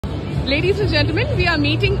Ladies and gentlemen, we are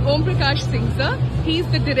meeting Prakash Singh, sir. He is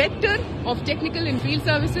the Director of Technical and Field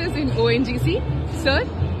Services in ONGC. Sir,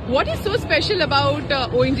 what is so special about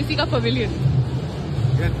ONGC ka pavilion?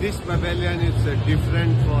 Yeah, this pavilion is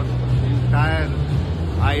different for entire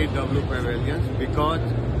IEW pavilions because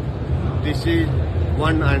this is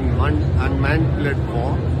one unmanned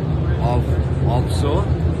platform of offshore,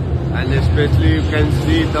 and especially you can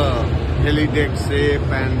see the helideck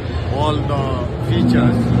shape and all the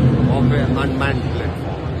features of an unmanned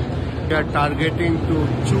platform. We are targeting to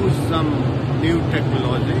choose some new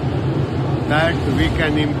technology that we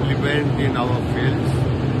can implement in our fields,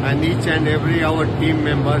 and each and every our team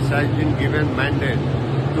members has been given mandate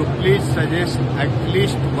to please suggest at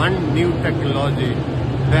least one new technology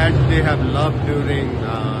that they have loved during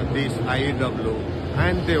this IEW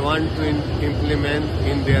and they want to implement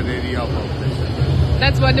in their area of operation.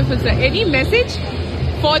 That's wonderful, sir. Any message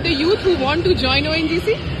for the youth who want to join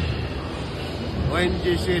ONGC?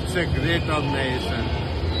 ONGC, it's a great organization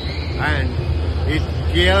and it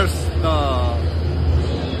cares the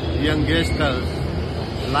youngsters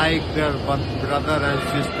like their brother and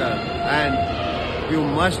sister, and you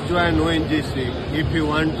must join ONGC if you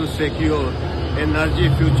want to secure energy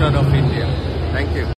future of India. Thank you.